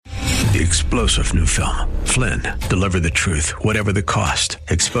The explosive new film, Flynn, deliver the truth, whatever the cost.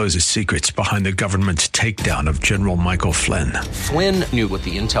 Exposes secrets behind the government's takedown of General Michael Flynn. Flynn knew what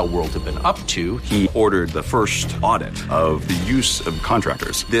the intel world had been up to. He ordered the first audit of the use of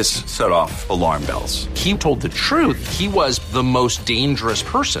contractors. This set off alarm bells. He told the truth. He was the most dangerous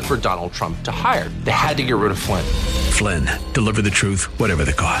person for Donald Trump to hire. They had to get rid of Flynn. Flynn, deliver the truth, whatever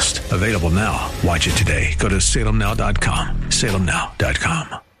the cost. Available now. Watch it today. Go to salemnow.com.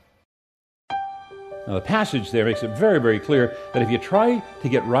 salemnow.com. Now, the passage there makes it very, very clear that if you try to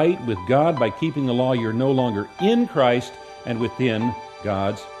get right with God by keeping the law, you're no longer in Christ and within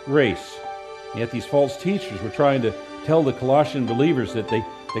God's grace. Yet these false teachers were trying to tell the Colossian believers that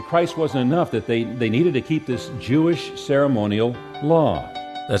Christ wasn't enough, that they needed to keep this Jewish ceremonial law.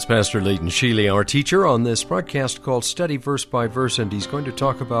 That's Pastor Leighton Sheely, our teacher on this broadcast called Study Verse by Verse, and he's going to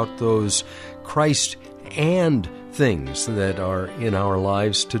talk about those Christ and things that are in our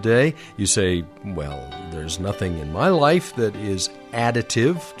lives today. You say, well, there's nothing in my life that is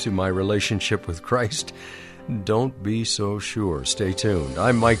additive to my relationship with Christ. Don't be so sure. Stay tuned.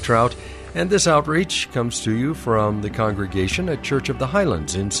 I'm Mike Trout, and this outreach comes to you from the congregation at Church of the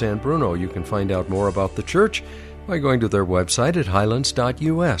Highlands in San Bruno. You can find out more about the church by going to their website at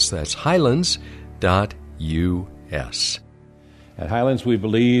highlands.us. That's highlands.us. At Highlands, we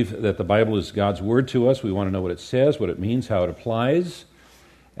believe that the Bible is God's Word to us. We want to know what it says, what it means, how it applies.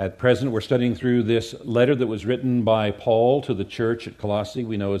 At present, we're studying through this letter that was written by Paul to the church at Colossae,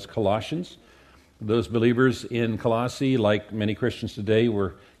 we know as Colossians. Those believers in Colossae, like many Christians today,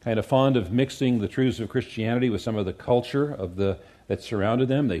 were kind of fond of mixing the truths of Christianity with some of the culture that surrounded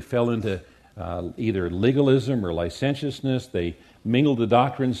them. They fell into either legalism or licentiousness. They mingled the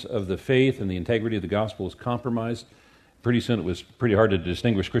doctrines of the faith, and the integrity of the gospel was compromised. Pretty soon it was pretty hard to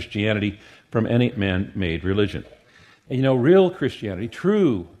distinguish Christianity from any man-made religion. And real Christianity,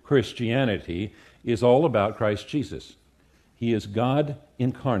 true Christianity, is all about Christ Jesus. He is God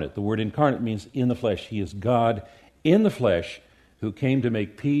incarnate. The word incarnate means in the flesh. He is God in the flesh who came to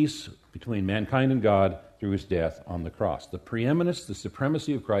make peace between mankind and God through his death on the cross. The preeminence, the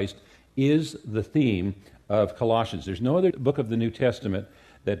supremacy of Christ is the theme of Colossians. There's no other book of the New Testament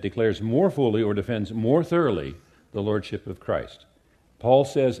that declares more fully or defends more thoroughly the lordship of Christ. Paul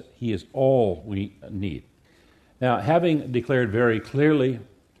says he is all we need. Now, having declared very clearly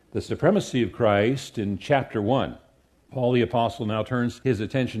the supremacy of Christ in chapter 1, Paul the Apostle now turns his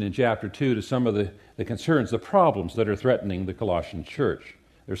attention in chapter 2 to some of the concerns, the problems that are threatening the Colossian church.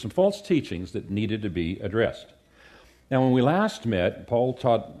 There's some false teachings that needed to be addressed. Now, when we last met, Paul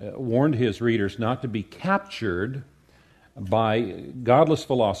warned his readers not to be captured by godless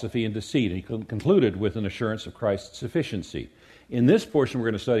philosophy and deceit. And he concluded with an assurance of Christ's sufficiency. In this portion we're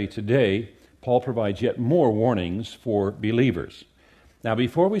going to study today, Paul provides yet more warnings for believers. Now,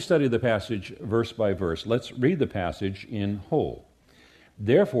 before we study the passage verse by verse, let's read the passage in whole.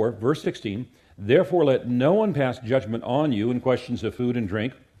 Therefore, verse 16, therefore let no one pass judgment on you in questions of food and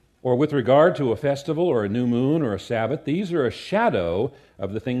drink, or with regard to a festival or a new moon or a Sabbath. These are a shadow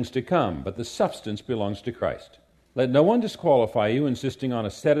of the things to come, but the substance belongs to Christ. Let no one disqualify you, insisting on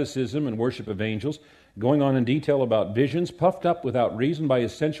asceticism and worship of angels, going on in detail about visions, puffed up without reason by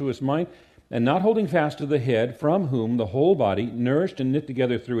his sensuous mind, and not holding fast to the head, from whom the whole body, nourished and knit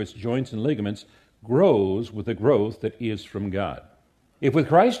together through its joints and ligaments, grows with the growth that is from God. If with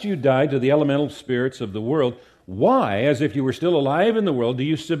Christ you died to the elemental spirits of the world, why, as if you were still alive in the world, do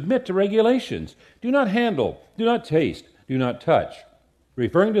you submit to regulations? Do not handle, do not taste, do not touch,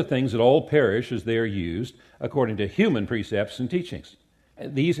 referring to things that all perish as they are used, according to human precepts and teachings.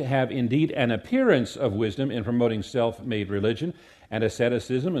 These have indeed an appearance of wisdom in promoting self-made religion and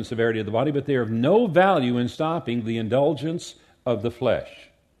asceticism and severity of the body, but they are of no value in stopping the indulgence of the flesh.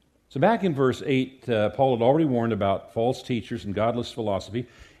 So back in verse 8, Paul had already warned about false teachers and godless philosophy.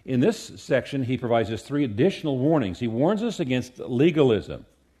 In this section, he provides us three additional warnings. He warns us against legalism,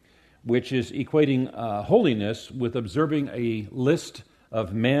 which is equating holiness with observing a list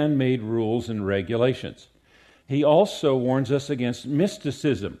of man-made rules and regulations. He also warns us against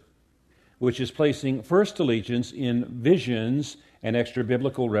mysticism, which is placing first allegiance in visions and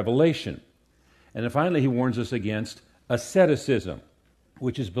extra-biblical revelation. And then finally, he warns us against asceticism,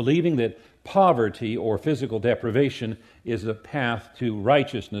 which is believing that poverty or physical deprivation is a path to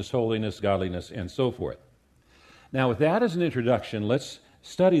righteousness, holiness, godliness, and so forth. Now, with that as an introduction, let's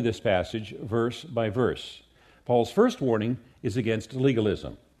study this passage verse by verse. Paul's first warning is against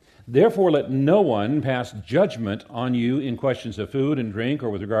legalism. Therefore, let no one pass judgment on you in questions of food and drink, or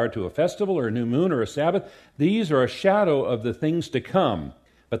with regard to a festival or a new moon or a Sabbath. These are a shadow of the things to come,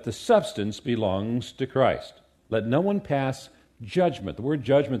 but the substance belongs to Christ. Let no one pass judgment. The word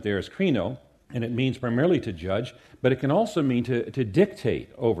judgment there is krino, and it means primarily to judge, but it can also mean to dictate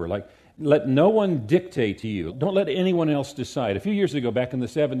over, like let no one dictate to you. Don't let anyone else decide. A few years ago, back in the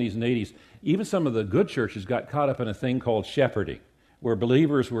 70s and 80s, even some of the good churches got caught up in a thing called shepherding, where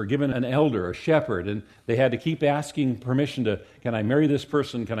believers were given an elder, a shepherd, and they had to keep asking permission to, can I marry this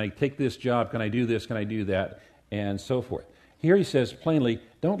person? Can I take this job? Can I do this? Can I do that? And so forth. Here he says plainly,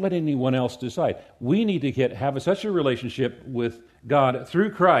 don't let anyone else decide. We need to have such a relationship with God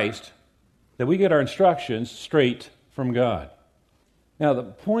through Christ that we get our instructions straight from God. Now, the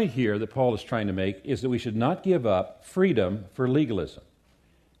point here that Paul is trying to make is that we should not give up freedom for legalism.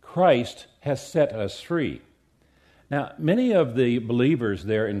 Christ has set us free. Now, many of the believers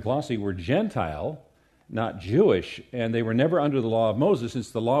there in Colossae were Gentile, not Jewish, and they were never under the law of Moses since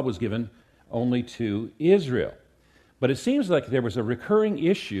the law was given only to Israel. But it seems like there was a recurring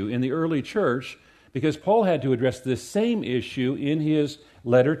issue in the early church because Paul had to address this same issue in his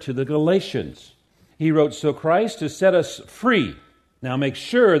letter to the Galatians. He wrote, so Christ has set us free. Now make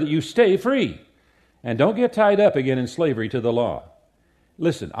sure that you stay free and don't get tied up again in slavery to the law.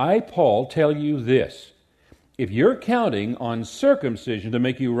 Listen, I, Paul, tell you this. If you're counting on circumcision to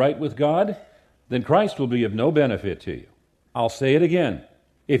make you right with God, then Christ will be of no benefit to you. I'll say it again.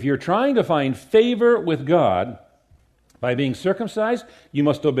 If you're trying to find favor with God by being circumcised, you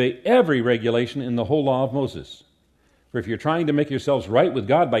must obey every regulation in the whole law of Moses. For if you're trying to make yourselves right with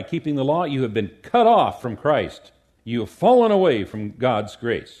God by keeping the law, you have been cut off from Christ. You have fallen away from God's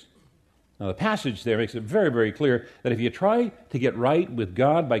grace. Now, the passage there makes it very, very clear that if you try to get right with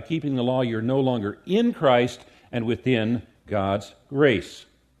God by keeping the law, you're no longer in Christ and within God's grace.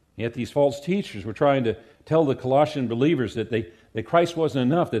 Yet these false teachers were trying to tell the Colossian believers that Christ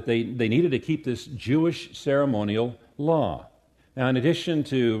wasn't enough, that they needed to keep this Jewish ceremonial law. Now, in addition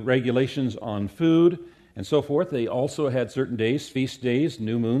to regulations on food and so forth, they also had certain days, feast days,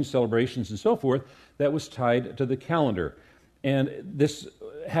 new moon celebrations, and so forth, that was tied to the calendar. And this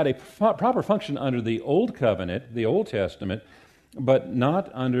had a proper function under the Old Covenant, the Old Testament, but not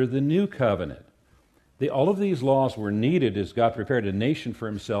under the New Covenant. All of these laws were needed as God prepared a nation for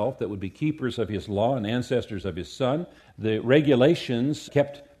himself that would be keepers of his law and ancestors of his Son. The regulations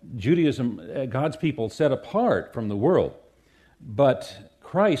kept Judaism, God's people, set apart from the world. But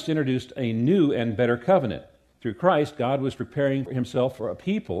Christ introduced a new and better covenant. Through Christ, God was preparing himself for a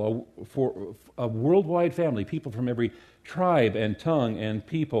people, for a worldwide family, people from every tribe and tongue and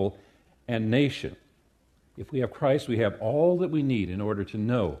people and nation. If we have Christ, we have all that we need in order to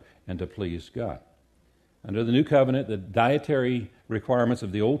know and to please God. Under the new covenant, the dietary requirements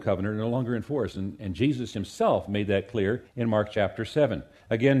of the old covenant are no longer in force, and Jesus himself made that clear in Mark chapter 7.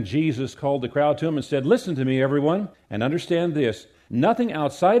 Again, Jesus called the crowd to him and said, listen to me, everyone, and understand this. Nothing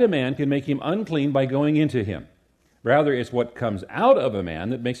outside a man can make him unclean by going into him. Rather, it's what comes out of a man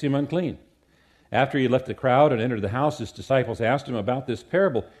that makes him unclean. After he left the crowd and entered the house, his disciples asked him about this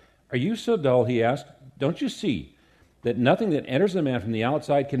parable. Are you so dull, he asked? Don't you see that nothing that enters a man from the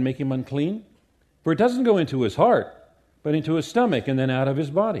outside can make him unclean? For it doesn't go into his heart, but into his stomach and then out of his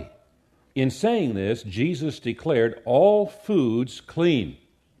body. In saying this, Jesus declared all foods clean.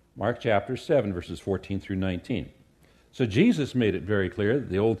 Mark chapter 7, verses 14 through 19. So Jesus made it very clear that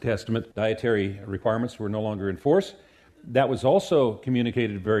the Old Testament dietary requirements were no longer in force. That was also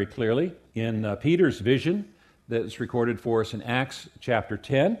communicated very clearly in Peter's vision that's recorded for us in Acts chapter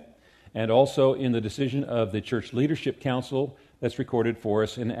 10, and also in the decision of the Church Leadership Council that's recorded for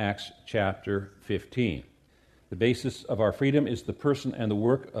us in Acts chapter 15. The basis of our freedom is the person and the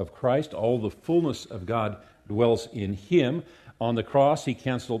work of Christ. All the fullness of God dwells in him. On the cross, he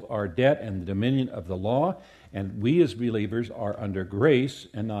canceled our debt and the dominion of the law, and we as believers are under grace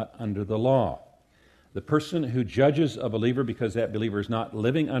and not under the law. The person who judges a believer because that believer is not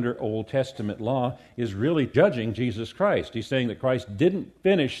living under Old Testament law is really judging Jesus Christ. He's saying that Christ didn't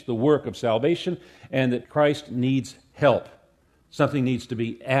finish the work of salvation and that Christ needs help. Something needs to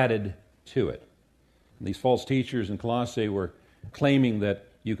be added to it. And these false teachers in Colossae were claiming that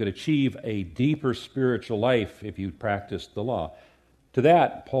you could achieve a deeper spiritual life if you practiced the law. To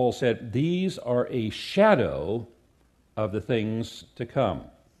that, Paul said, these are a shadow of the things to come.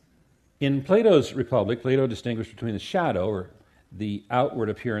 In Plato's Republic, Plato distinguished between the shadow, or the outward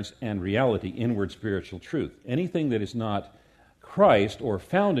appearance, and reality, inward spiritual truth. Anything that is not Christ or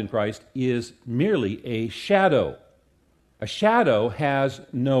found in Christ is merely a shadow. A shadow has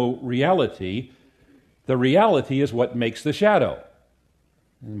no reality. The reality is what makes the shadow.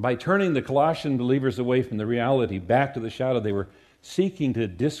 And by turning the Colossian believers away from the reality back to the shadow, they were seeking to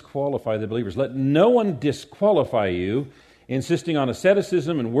disqualify the believers. Let no one disqualify you, insisting on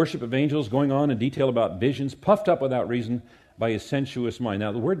asceticism and worship of angels, going on in detail about visions, puffed up without reason by his sensuous mind.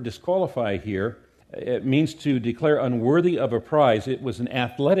 Now, the word disqualify here, it means to declare unworthy of a prize. It was an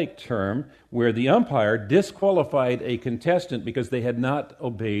athletic term where the umpire disqualified a contestant because they had not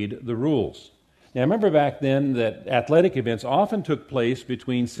obeyed the rules. Now, remember back then that athletic events often took place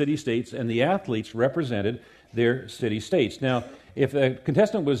between city-states, and the athletes represented their city-states. Now, if a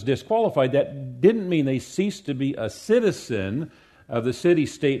contestant was disqualified, that didn't mean they ceased to be a citizen of the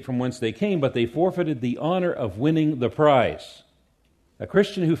city-state from whence they came, but they forfeited the honor of winning the prize. A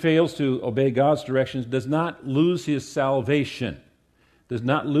Christian who fails to obey God's directions does not lose his salvation, does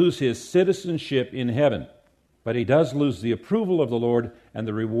not lose his citizenship in heaven, but he does lose the approval of the Lord and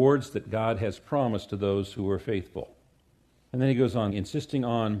the rewards that God has promised to those who are faithful. And then he goes on, insisting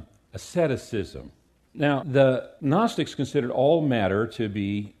on asceticism. Now, the Gnostics considered all matter to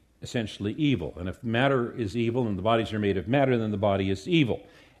be essentially evil. And if matter is evil and the bodies are made of matter, then the body is evil.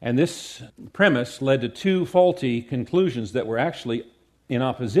 And this premise led to two faulty conclusions that were actually in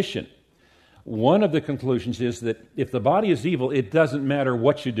opposition. One of the conclusions is that if the body is evil, it doesn't matter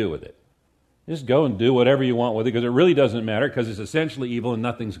what you do with it. Just go and do whatever you want with it because it really doesn't matter because it's essentially evil and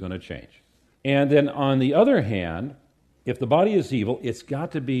nothing's going to change. And then on the other hand, if the body is evil, it's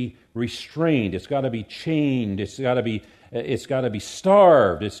got to be restrained, it's got to be chained, it's got to be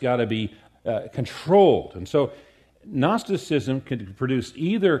starved, it's got to be controlled. And so Gnosticism can produce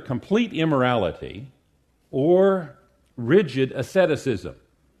either complete immorality or rigid asceticism.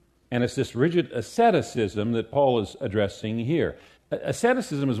 And it's this rigid asceticism that Paul is addressing here.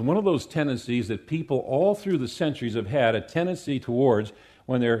 Asceticism is one of those tendencies that people all through the centuries have had a tendency towards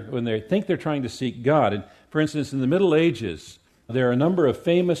when they think they're trying to seek God. And for instance, in the Middle Ages, there are a number of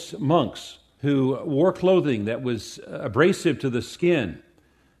famous monks who wore clothing that was abrasive to the skin,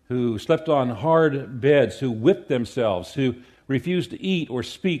 who slept on hard beds, who whipped themselves, who refused to eat or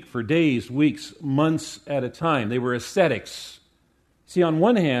speak for days, weeks, months at a time. They were ascetics. See, on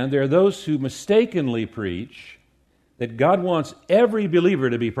one hand, there are those who mistakenly preach that God wants every believer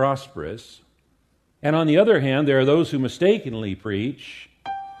to be prosperous, and on the other hand, there are those who mistakenly preach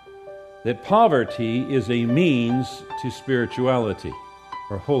that poverty is a means to spirituality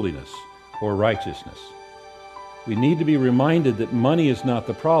or holiness or righteousness. We need to be reminded that money is not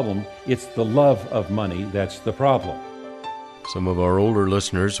the problem, it's the love of money that's the problem. Some of our older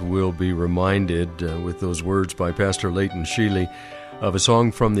listeners will be reminded with those words by Pastor Leighton Sheely of a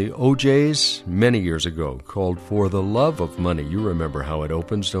song from the OJs many years ago called For the Love of Money. You remember how it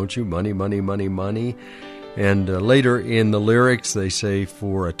opens, don't you? Money, money, money, money. And later in the lyrics they say,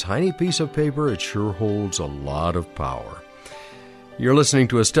 for a tiny piece of paper it sure holds a lot of power. You're listening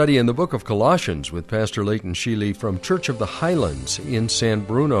to a study in the book of Colossians with Pastor Leighton Sheely from Church of the Highlands in San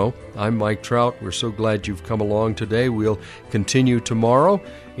Bruno. I'm Mike Trout. We're so glad you've come along today. We'll continue tomorrow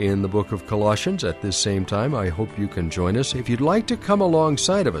in the book of Colossians at this same time. I hope you can join us. If you'd like to come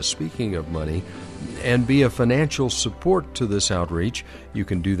alongside of us, speaking of money, and be a financial support to this outreach, you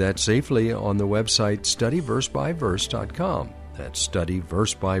can do that safely on the website studyversebyverse.com. That's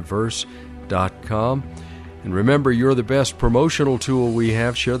studyversebyverse.com. And remember, you're the best promotional tool we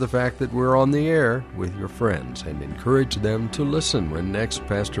have. Share the fact that we're on the air with your friends and encourage them to listen when next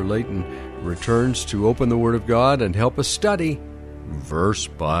Pastor Leighton returns to open the Word of God and help us study verse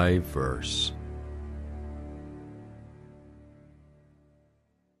by verse.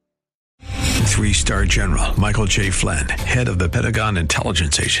 Three-star General Michael J. Flynn, head of the Pentagon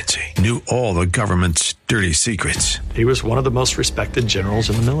Intelligence Agency, knew all the government's dirty secrets. He was one of the most respected generals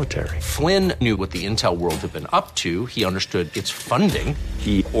in the military. Flynn knew what the intel world had been up to. He understood its funding.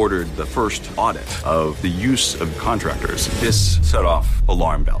 He ordered the first audit of the use of contractors. This set off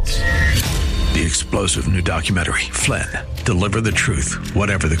alarm bells. The explosive new documentary, Flynn, Deliver the Truth,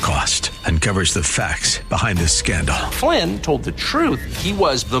 Whatever the Cost, uncovers the facts behind this scandal. Flynn told the truth. He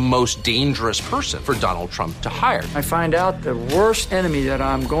was the most dangerous person for Donald Trump to hire. I find out the worst enemy that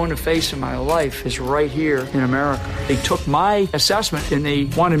I'm going to face in my life is right here in America. They took my assessment and they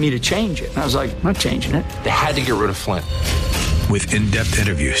wanted me to change it. And I was like, I'm not changing it. They had to get rid of Flynn. With in-depth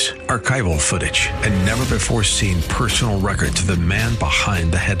interviews, archival footage, and never-before-seen personal records of the man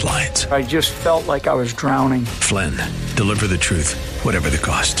behind the headlines. I just felt like I was drowning. Flynn, Deliver the Truth, Whatever the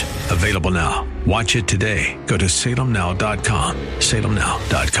Cost. Available now. Watch it today. Go to salemnow.com.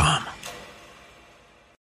 salemnow.com.